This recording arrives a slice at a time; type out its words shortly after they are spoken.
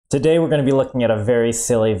Today we're going to be looking at a very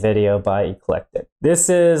silly video by Eclectic. This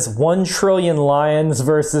is 1 trillion lions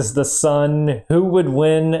versus the sun. Who would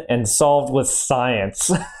win, and solved with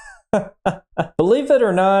science. Believe it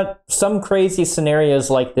or not, some crazy scenarios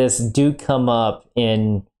like this do come up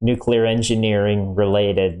in nuclear engineering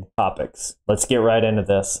related topics. Let's get right into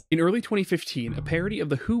this. In early 2015, a parody of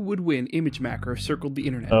the Who Would Win image macro circled the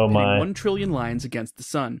internet, Oh pitting my. 1 trillion lions against the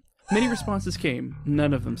sun. Many responses came,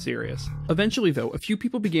 none of them serious. Eventually, though, a few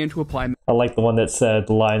people began to apply I like the one that said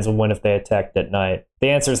the lions will win if they attacked at night. The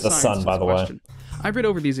answer is the science sun, to by this the way. question. I've read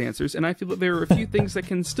over these answers, and I feel that there are a few things that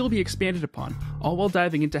can still be expanded upon, all while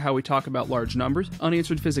diving into how we talk about large numbers,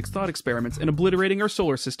 unanswered physics thought experiments, and obliterating our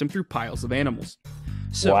solar system through piles of animals.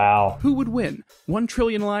 So, Wow. who would win? 1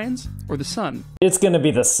 trillion lions or the sun? It's going to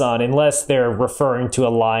be the sun, unless they're referring to a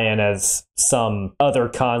lion as some other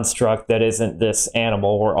construct that isn't this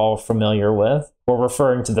animal we're all familiar with. We're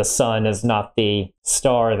referring to the sun as not the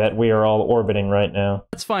star that we are all orbiting right now.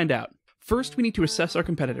 Let's find out. First, we need to assess our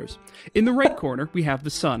competitors. In the right corner, we have the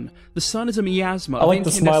sun. The sun is a miasma I of like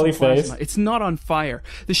the smiley incandescent face. plasma. It's not on fire.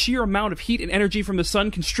 The sheer amount of heat and energy from the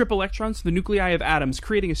sun can strip electrons from the nuclei of atoms,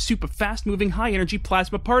 creating a soup of fast-moving, high-energy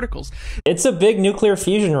plasma particles. It's a big nuclear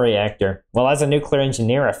fusion reactor. Well, as a nuclear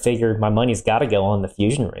engineer, I figured my money's got to go on the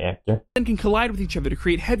fusion reactor. Then can collide with each other to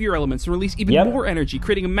create heavier elements and release even more energy,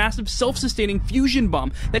 creating a massive, self-sustaining fusion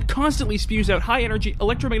bomb that constantly spews out high-energy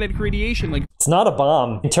electromagnetic radiation like It's not a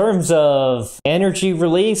bomb. In terms of energy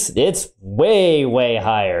release, it's way, way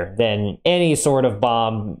higher than any sort of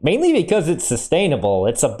bomb, mainly because it's sustainable.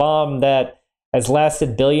 It's a bomb that has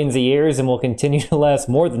lasted billions of years and will continue to last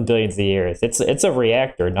more than billions of years. It's a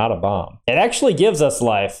reactor, not a bomb. It actually gives us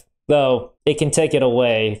life, though it can take it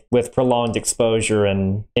away with prolonged exposure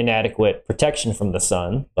and inadequate protection from the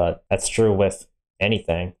sun, but that's true with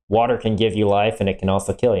anything. Water can give you life, and it can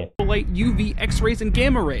also kill you. light, UV, X-rays, and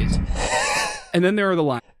gamma rays. And then there are the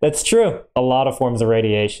lions. That's true. A lot of forms of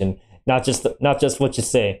radiation, not just what you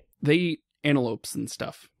see. They eat antelopes and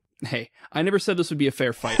stuff. Hey, I never said this would be a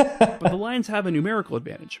fair fight, but the lions have a numerical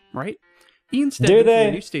advantage, right? Ian Do Stedman, they?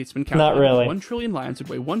 the New Statesman, Not calculated really. 1 trillion lions would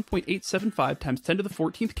weigh 1.875 times 10 to the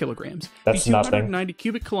 14th kilograms, That's be nothing. 290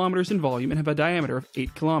 cubic kilometers in volume, and have a diameter of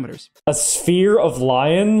 8 kilometers. A sphere of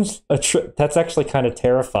lions? That's actually kind of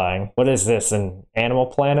terrifying. What is this, an Animal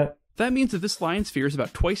Planet? That means that this lion sphere is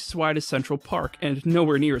about twice as wide as Central Park, and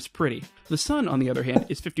nowhere near as pretty. The sun, on the other hand,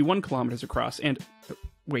 is 51 kilometers across, and...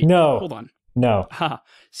 Wait, No. hold on. No. Ha,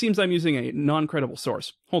 seems I'm using a non-credible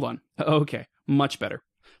source. Hold on. Okay, much better.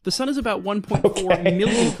 The sun is about 1.4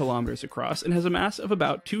 million kilometers across and has a mass of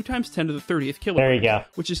about 2 times 10 to the 30th kilograms, There you go.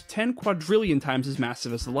 which is 10 quadrillion times as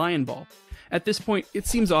massive as the lion ball. At this point, it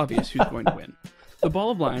seems obvious who's going to win. The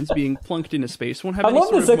ball of lions being plunked into space won't have I any love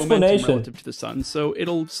sort this of momentum explanation. relative to the sun, so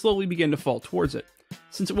it'll slowly begin to fall towards it.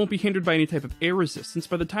 Since it won't be hindered by any type of air resistance,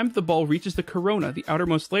 by the time that the ball reaches the corona, the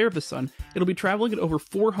outermost layer of the sun, it'll be traveling at over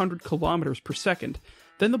 400 kilometers per second.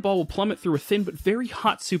 Then the ball will plummet through a thin but very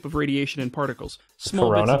hot soup of radiation and particles.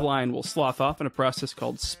 Small bits Corona? of lion will slough off in a process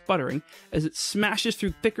called sputtering, as it smashes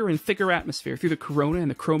through thicker and thicker atmosphere, through the corona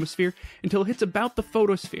and the chromosphere, until it hits about the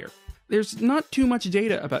photosphere. There's not too much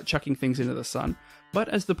data about chucking things into the sun, but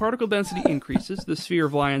as the particle density increases, the sphere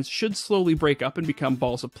of lions should slowly break up and become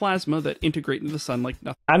balls of plasma that integrate into the sun like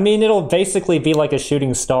nothing. I mean, it'll basically be like a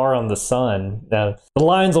shooting star on the sun. The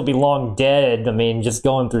lions will be long dead, I mean, just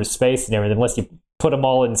going through space and everything, unless you put them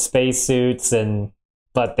all in spacesuits and...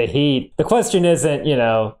 But the heat... The question isn't,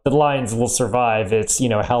 the lions will survive. It's,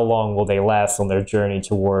 how long will they last on their journey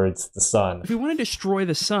towards the sun? If we want to destroy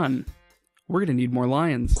the sun, we're going to need more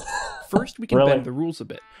lions. First, we can Really? bend the rules a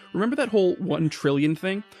bit. Remember that whole 1 trillion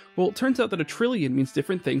thing? Well, it turns out that a trillion means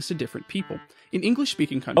different things to different people. In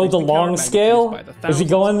English-speaking countries, Oh, the we count long magnitudes scale? by the Is he thousands,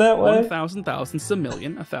 going that way? 1,000 thousandths is a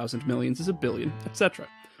million, 1,000 millions is a billion, etc.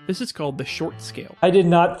 This is called the short scale. I did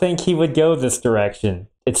not think he would go this direction.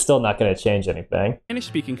 It's still not going to change anything.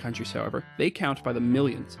 Spanish-speaking countries, however, they count by the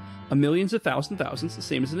millions. A million's 1,000 thousandths, the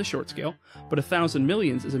same as in the short scale, but 1,000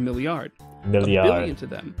 millions is a milliard. A billion to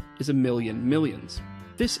them is a million millions.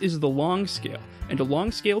 This is the long scale, and a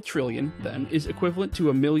long scale trillion, then, is equivalent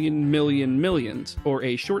to a million million millions, or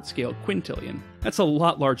a short scale quintillion. That's a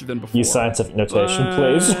lot larger than before. Use scientific notation,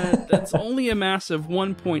 please. That's only a mass of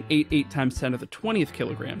 1.88 times 10 to the 20th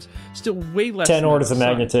kilograms, still way less 10 than orders the of sun.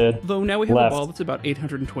 magnitude. Though now we have left. a ball that's about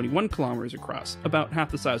 821 kilometers across, about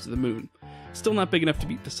half the size of the moon. Still not big enough to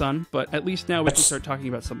beat the sun, but at least now we can That's start talking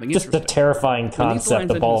about something Just interesting. the terrifying When these concept, lions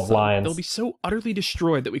the enter ball the of sun, lions. They'll be so utterly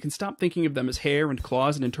destroyed that we can stop thinking of them as hair and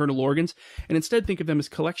claws and internal organs, and instead think of them as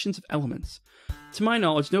collections of elements. To my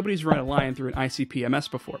knowledge, nobody's run a lion through an ICP-MS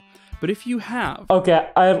before, But if you have... Okay,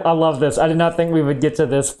 I love this. I did not think we would get to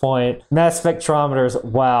this point. Mass spectrometers,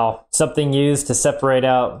 wow. Something used to separate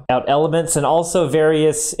out elements, and also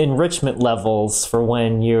various enrichment levels for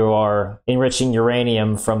when you are enriching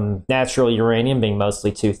uranium from natural uranium being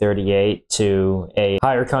mostly 238 to a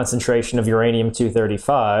higher concentration of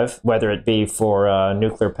uranium-235, whether it be for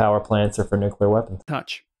nuclear power plants or for nuclear weapons.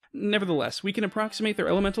 Nevertheless, we can approximate their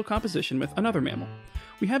elemental composition with another mammal.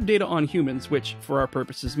 We have data on humans, which, for our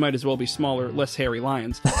purposes, might as well be smaller, less hairy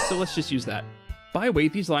lions, so let's just use that. By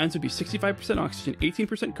weight, these lions would be 65% oxygen,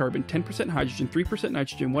 18% carbon, 10% hydrogen, 3%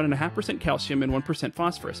 nitrogen, 1.5% calcium, and 1%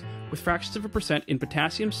 phosphorus, with fractions of a percent in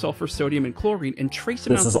potassium, sulfur, sodium, and chlorine, and trace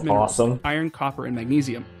amounts of minerals like iron, copper, and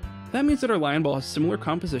magnesium. That means that our lion ball has similar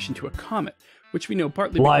composition to a comet, which we know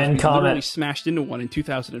partly because we literally smashed into one in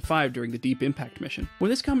 2005 during the Deep Impact mission. When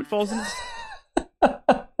this comet falls into...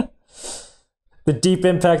 The Deep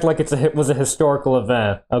Impact like was a historical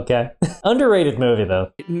event, okay? Underrated movie,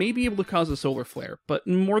 though. It may be able to cause a solar flare, but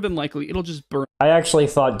more than likely, it'll just burn. I actually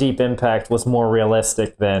thought Deep Impact was more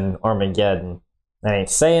realistic than Armageddon. I ain't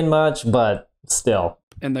saying much, but still.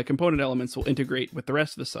 And the component elements will integrate with the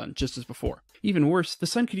rest of the sun, just as before. Even worse, the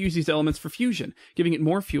sun could use these elements for fusion, giving it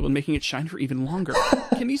more fuel and making it shine for even longer.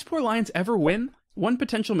 Can these poor lions ever win? One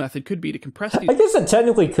potential method could be to compress these... I guess it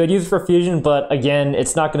technically could use for fusion, but again,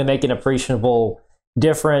 it's not going to make an appreciable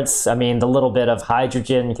difference. I mean, the little bit of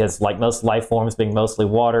hydrogen, because like most life forms being mostly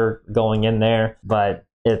water going in there, but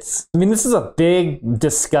it's... I mean, this is a big,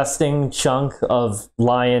 disgusting chunk of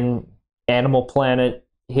lion animal planet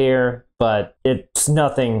here, but it's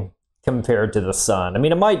nothing compared to the sun. I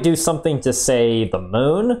mean, it might do something to, say, the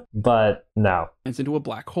moon, but no. Into a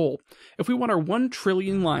black hole. If we want our 1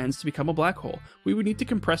 trillion lions to become a black hole, we would need to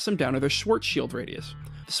compress them down to their Schwarzschild radius.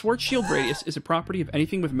 The Schwarzschild radius is a property of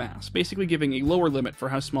anything with mass, basically giving a lower limit for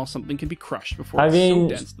how small something can be crushed before it's so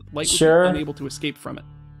dense that light would be unable to escape from it.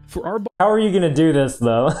 For our How are you going to do this,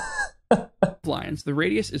 though? lions, the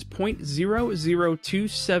radius is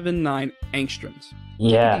 0.00279 angstroms.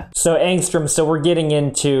 Yeah, so angstrom, so we're getting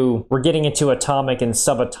into atomic and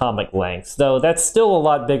subatomic lengths, though that's still a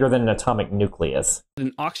lot bigger than an atomic nucleus.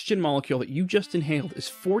 An oxygen molecule that you just inhaled is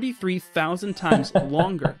 43,000 times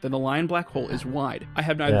longer than the lion black hole is wide. I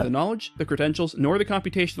have neither the knowledge, the credentials, nor the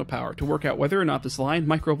computational power to work out whether or not this lion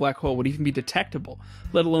micro black hole would even be detectable,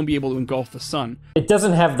 let alone be able to engulf the sun. It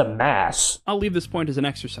doesn't have the mass. I'll leave this point as an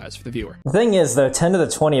exercise for the viewer. The thing is, though, 10 to the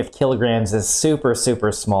 20th kilograms is super,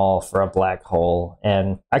 super small for a black hole.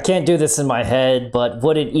 And I can't do this in my head, but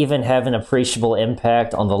would it even have an appreciable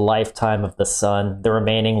impact on the lifetime of the sun, the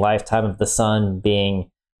remaining lifetime of the sun being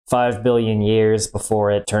 5 billion years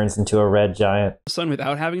before it turns into a red giant? The sun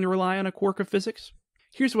without having to rely on a quirk of physics?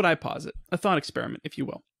 Here's what I posit, a thought experiment, if you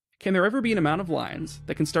will. Can there ever be an amount of lions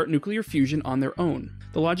that can start nuclear fusion on their own?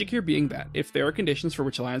 The logic here being that, if there are conditions for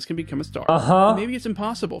which lions can become a star, then maybe it's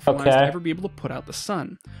impossible for lions to ever be able to put out the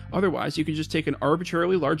sun. Otherwise, you can just take an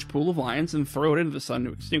arbitrarily large pool of lions and throw it into the sun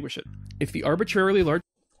to extinguish it. If the arbitrarily large...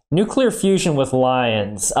 Nuclear fusion with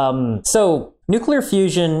lions. So nuclear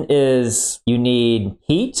fusion is, you need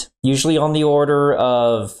heat, usually on the order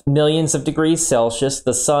of millions of degrees Celsius.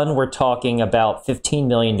 The sun, we're talking about 15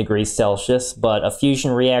 million degrees Celsius, but a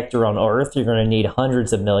fusion reactor on Earth, you're going to need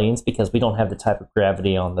hundreds of millions because we don't have the type of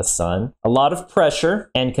gravity on the sun. A lot of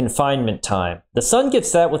pressure and confinement time. The sun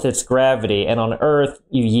gets that with its gravity, and on Earth,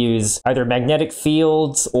 you use either magnetic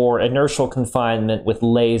fields or inertial confinement with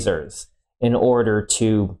lasers in order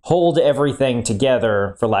to hold everything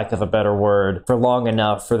together, for lack of a better word, for long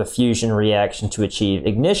enough for the fusion reaction to achieve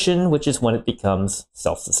ignition, which is when it becomes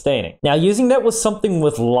self-sustaining. Now, using that with something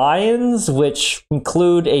with lions, which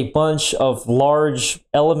include a bunch of large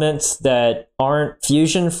elements that aren't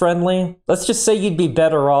fusion-friendly, let's just say you'd be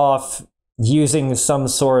better off using some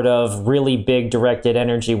sort of really big directed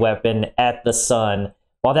energy weapon at the sun.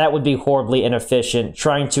 While that would be horribly inefficient,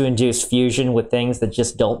 trying to induce fusion with things that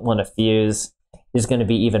just don't want to fuse is going to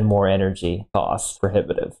be even more energy cost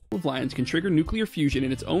prohibitive. If lions can trigger nuclear fusion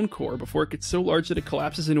in its own core before it gets so large that it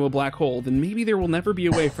collapses into a black hole, then maybe there will never be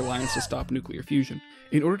a way for lions to stop nuclear fusion.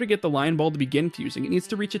 In order to get the lion ball to begin fusing, it needs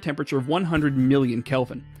to reach a temperature of 100 million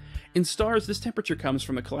Kelvin. In stars, this temperature comes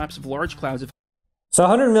from the collapse of large clouds of... So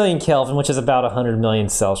 100 million Kelvin, which is about 100 million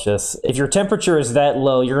Celsius. If your temperature is that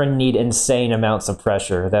low, you're going to need insane amounts of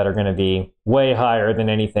pressure that are going to be way higher than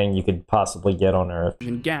anything you could possibly get on Earth.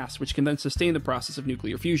 Gas, which can then sustain the process of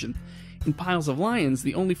nuclear fusion. In piles of lions,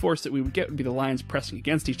 the only force that we would get would be the lions pressing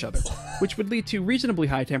against each other, which would lead to reasonably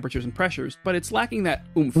high temperatures and pressures, but it's lacking that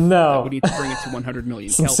oomph that would need to bring it to 100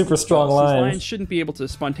 million Some Kelvin. super strong Since lions. Lions shouldn't be able to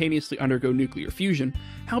spontaneously undergo nuclear fusion,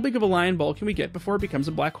 how big of a lion ball can we get before it becomes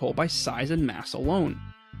a black hole by size and mass alone?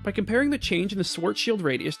 By comparing the change in the Schwarzschild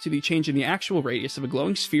radius to the change in the actual radius of a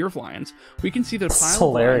glowing sphere of lions, we can see that a pile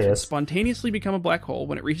of lions will spontaneously become a black hole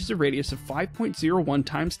when it reaches a radius of 5.01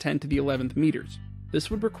 times 10 to the 11th meters. This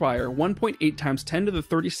would require 1.8 times 10 to the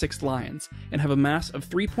 36th lions, and have a mass of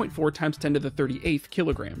 3.4 times 10 to the 38th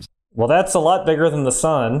kilograms. Well, that's a lot bigger than the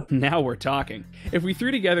sun. Now we're talking. If we threw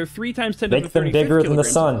together 3 times 10 to the 35th bigger than the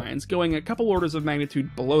sun. Lions, going a couple orders of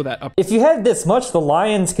magnitude below that up. If you had this much, the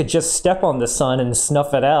lions could just step on the sun and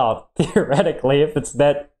snuff it out, theoretically, if it's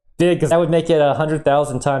that big, because that would make it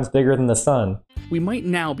 100,000 times bigger than the sun. We might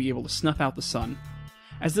now be able to snuff out the sun.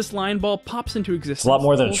 As this lion ball pops into existence, a lot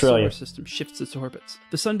more than the a trillion. Solar system shifts its orbits.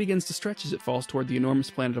 The sun begins to stretch as it falls toward the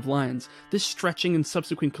enormous planet of lions. This stretching and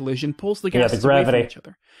subsequent collision pulls the gases away from each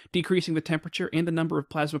other, decreasing the temperature and the number of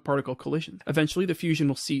plasma particle collisions. Eventually, the fusion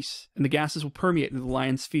will cease, and the gases will permeate into the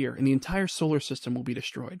lion sphere, and the entire solar system will be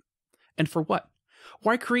destroyed. And for what?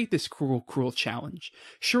 Why create this cruel, cruel challenge?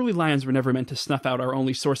 Surely lions were never meant to snuff out our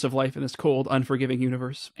only source of life in this cold, unforgiving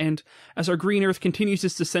universe. And as our green Earth continues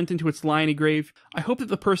its descent into its liony grave, I hope that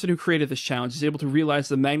the person who created this challenge is able to realize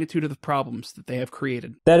the magnitude of the problems that they have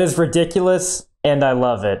created. That is ridiculous, and I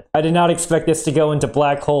love it. I did not expect this to go into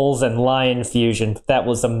black holes and lion fusion, but that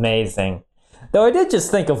was amazing. Though I did just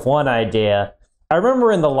think of one idea. I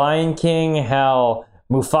remember in The Lion King how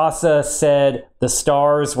Mufasa said the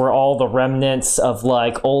stars were all the remnants of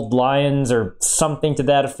like old lions or something to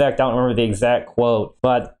that effect. I don't remember the exact quote,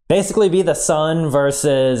 but basically be the sun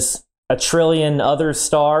versus a trillion other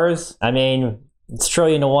stars. I mean, it's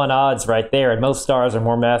 1,000,000,000 odds right there, and most stars are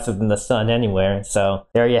more massive than the sun anywhere. So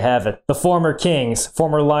there you have it. The former kings,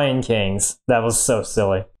 former lion kings. That was so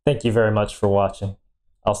silly. Thank you very much for watching.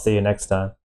 I'll see you next time.